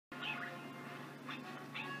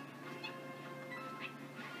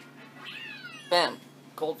Bam!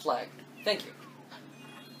 Gold flag. Thank you.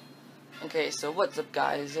 Okay, so what's up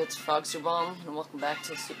guys, it's Frogsterbomb, and welcome back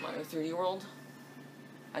to Super Mario 3D World.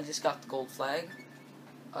 I just got the gold flag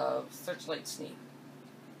of Searchlight Sneak.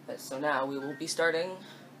 So now we will be starting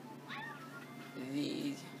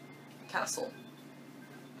the castle.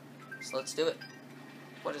 So let's do it.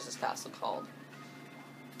 What is this castle called?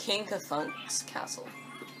 Kinkathunk's Castle.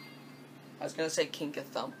 I was gonna say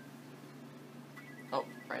Kinkathump. Oh,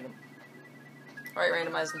 random. Alright,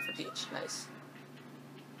 randomizing for Peach. Nice.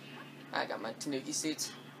 I got my Tanuki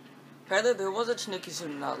suits. Apparently there was a Tanuki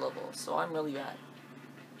suit in that level, so I'm really bad.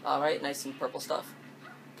 Alright, nice and purple stuff.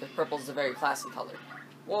 Because purple is a very classy color.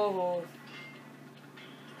 Whoa!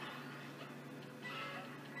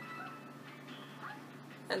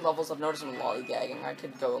 And levels I've noticed I'm lollygagging. I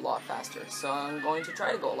could go a lot faster, so I'm going to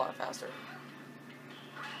try to go a lot faster.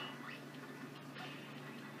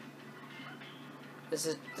 This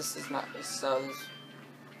is not so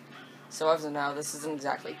as of now, this isn't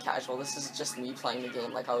exactly casual. This is just me playing the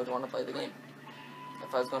game like I would want to play the game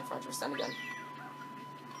if I was going for 100% again.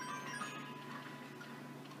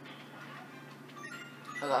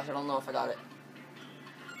 Oh gosh, I don't know if I got it.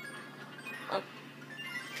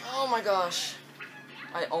 Oh my gosh,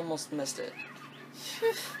 I almost missed it.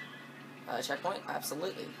 Checkpoint?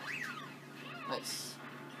 Absolutely. Nice.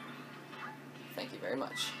 Thank you very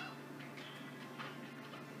much.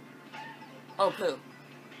 Oh, poo.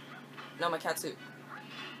 No, my cat suit.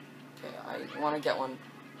 Okay, I want to get one.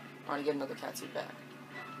 I want to get another cat suit back.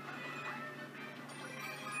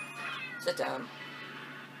 Sit down.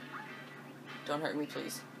 Don't hurt me,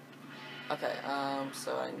 please. Okay,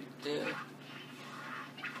 so I need to do...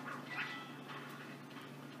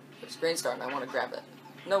 There's green star, and I want to grab it.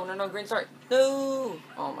 No, green star. No!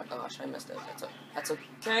 Oh my gosh, I missed it. That's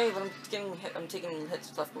okay, but I'm taking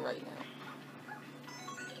hits left and right now.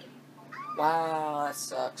 Wow, that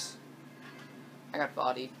sucks. I got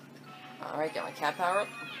bodied. Alright, got my cat power up.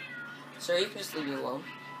 Sir, you can just leave me alone.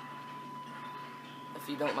 If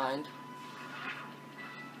you don't mind.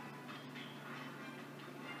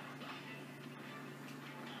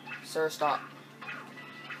 Sir, stop.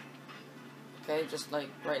 Okay, just like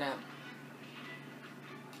right now.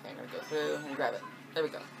 Okay, I'm gonna go through and grab it. There we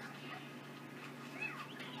go.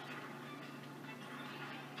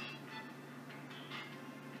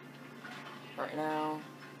 Right now.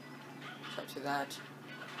 Jump to that.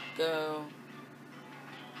 Go.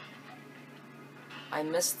 I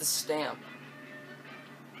missed the stamp.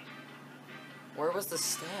 Where was the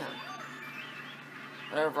stamp?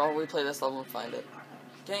 Whatever, I'll replay this level and find it.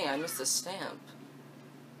 Dang, I missed the stamp.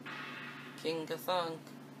 Kinkathunk.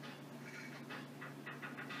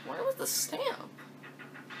 Where was the stamp?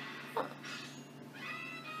 Huh.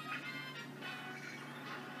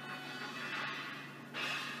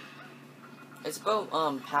 It's about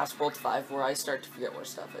past World 5 where I start to forget where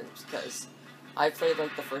stuff is, because I played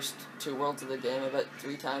like the first 2 worlds of the game about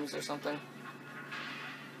 3 times or something.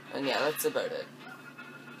 And yeah, that's about it.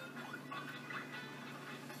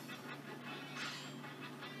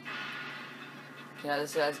 Yeah,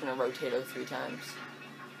 this guy's gonna rotate 3 times.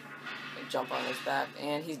 And jump on his back,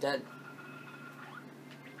 and he's dead.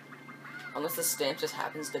 Unless the stamp just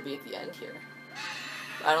happens to be at the end here.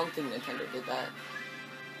 I don't think Nintendo did that.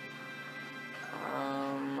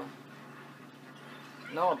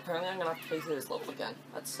 No, apparently I'm gonna have to play through this level again.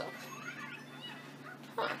 That sucks.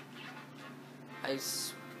 Huh. I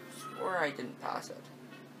swore I didn't pass it.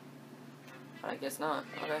 But I guess not.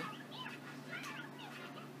 Okay.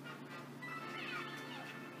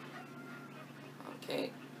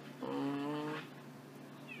 Okay.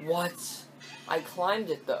 What? I climbed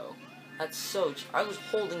it though. That's so... I was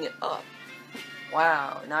holding it up.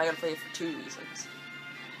 Wow. Now I gotta play it for 2 reasons.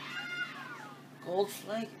 Gold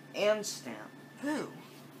flag and stamp. Who?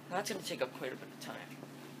 That's gonna take up quite a bit of time.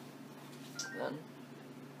 Then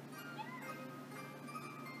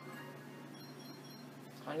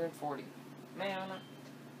 140. Man,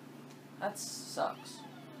 that sucks.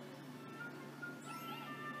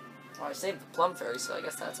 Well, I saved the plum fairy, so I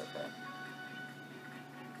guess that's okay.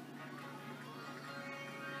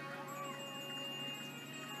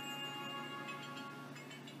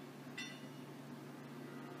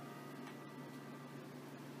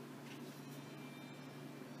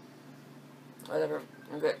 Whatever.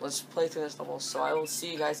 Okay, let's play through this level, so I will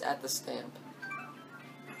see you guys at the stamp.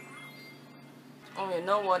 Oh, you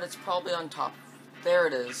know what? It's probably on top. There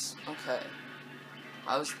it is. Okay.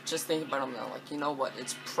 I was just thinking about it now, like, you know what?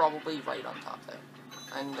 It's probably right on top there.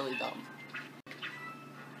 I'm really dumb.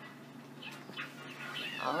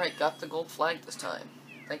 Alright, got the gold flag this time.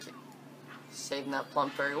 Thank you. Saving that plum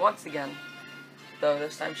fairy once again. though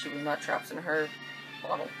this time she was not trapped in her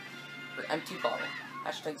bottle. Her empty bottle.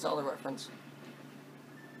 Hashtag Zelda reference.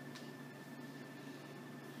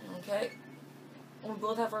 Okay. We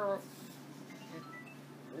both have our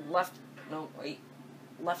left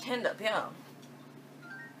hand up, yeah.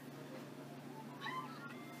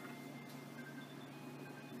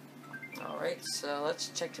 Alright, so let's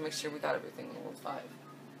check to make sure we got everything in World 5.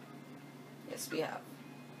 Yes, we have.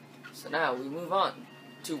 So now we move on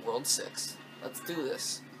to World 6. Let's do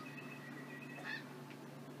this.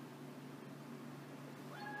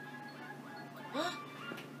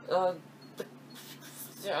 I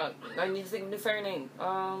need to think of a new fairy name.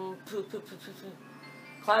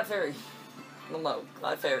 Cloud Fairy. No,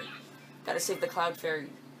 Cloud Fairy. Gotta save the Cloud Fairy.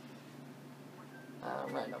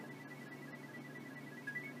 Random.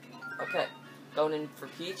 Okay, going in for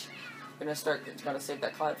Peach. Gotta save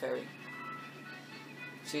that Cloud Fairy.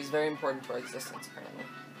 She's very important to our existence, apparently.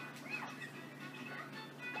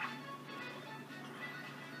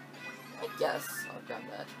 I guess I'll grab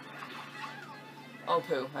that. Oh,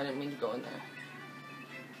 poo. I didn't mean to go in there.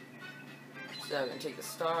 So I'm gonna take the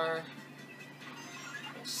star.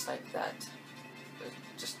 Just like that. They're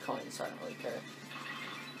just coins, so I don't really care.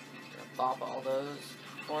 Gonna bop all those.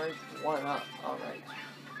 Or one up. Alright.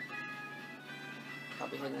 I'll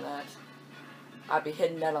be hitting that. I'll be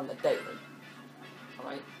hitting that on the daily.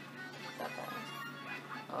 Alright. That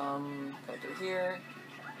balance. Go through here.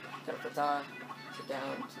 Get up the top. Sit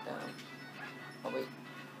down. Sit down. Oh, wait.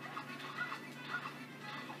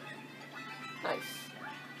 Nice.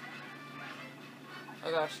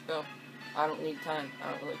 Oh gosh, go. I don't need time.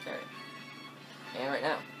 I don't really care. And right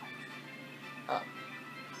now. Up.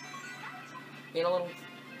 Being a little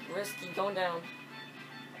risky going down.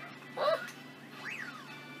 Ah!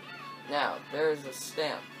 Now, there's a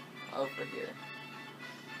stamp over here.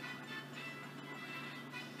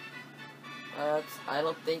 I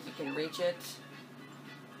don't think you can reach it.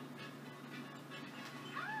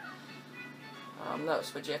 No,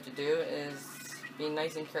 so what you have to do is be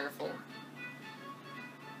nice and careful.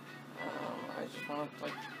 I just want to,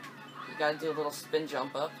 like, you gotta do a little spin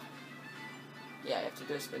jump up. Yeah, you have to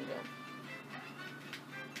do a spin jump.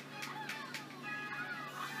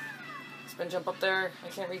 Spin jump up there. I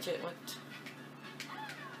can't reach it. What?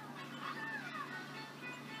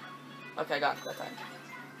 Okay, I got it that time.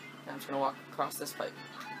 Now I'm just gonna walk across this pipe.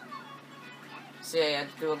 So yeah, I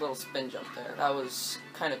had to do a little spin jump there. That was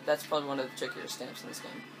that's probably one of the trickier stamps in this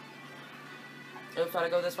game. Oh, gotta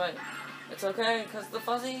go this way. It's okay, because the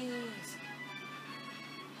fuzzies!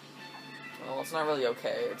 Well, it's not really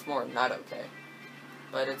okay. It's more not okay.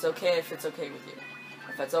 But it's okay if it's okay with you.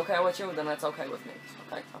 If it's okay with you, then that's okay with me.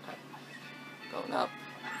 Okay, okay. Going up.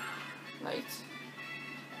 Nice.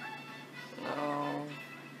 No.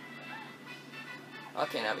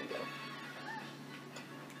 Okay, now we go.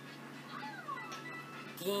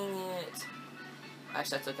 Dang it.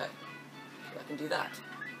 Actually, that's okay. I can do that.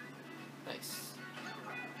 Nice.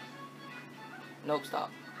 Nope, stop.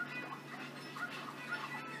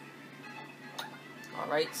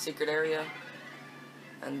 Alright, secret area.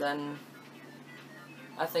 And then,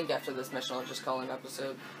 I think after this mission I'll just call an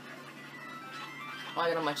episode. Oh, I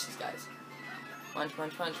gotta munch these guys. Munch,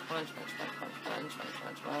 munch, munch, munch, munch, munch, munch, munch,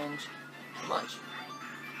 munch, munch, munch, munch.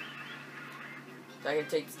 Do I gotta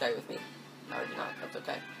take this guy with me? No, I do not. That's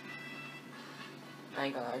okay. I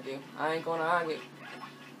ain't gonna argue. I ain't gonna argue.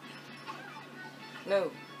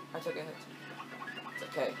 No, I took a hit. It's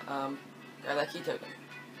okay. Grab that key token.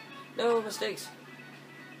 No mistakes.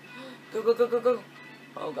 Go, go, go, go, go.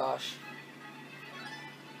 Oh gosh.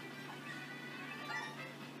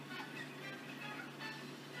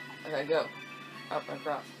 Okay, go. Up and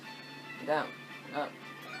across. And down. And up.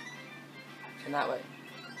 And that way.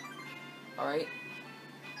 Alright.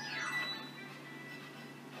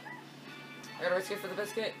 I gotta risk it for the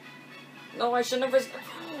biscuit. No, I shouldn't have risked it.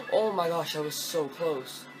 Oh my gosh, I was so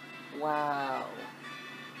close. Wow.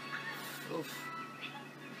 Oof.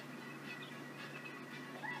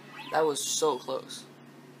 That was so close.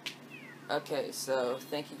 Okay, so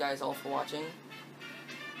thank you guys all for watching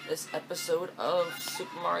this episode of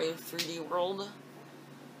Super Mario 3D World.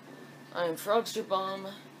 I'm Frogster Bomb,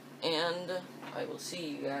 and I will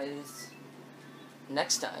see you guys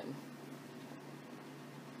next time.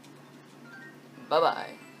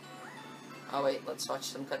 Bye-bye. Oh wait, let's watch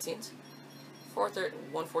some cutscenes.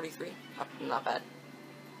 143. Not bad.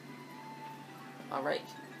 Alright.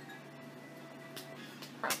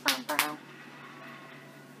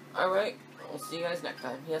 Alright, we'll see you guys next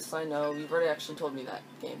time. Yes, I know, you've already actually told me that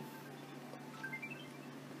game.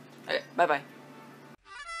 Okay, bye-bye.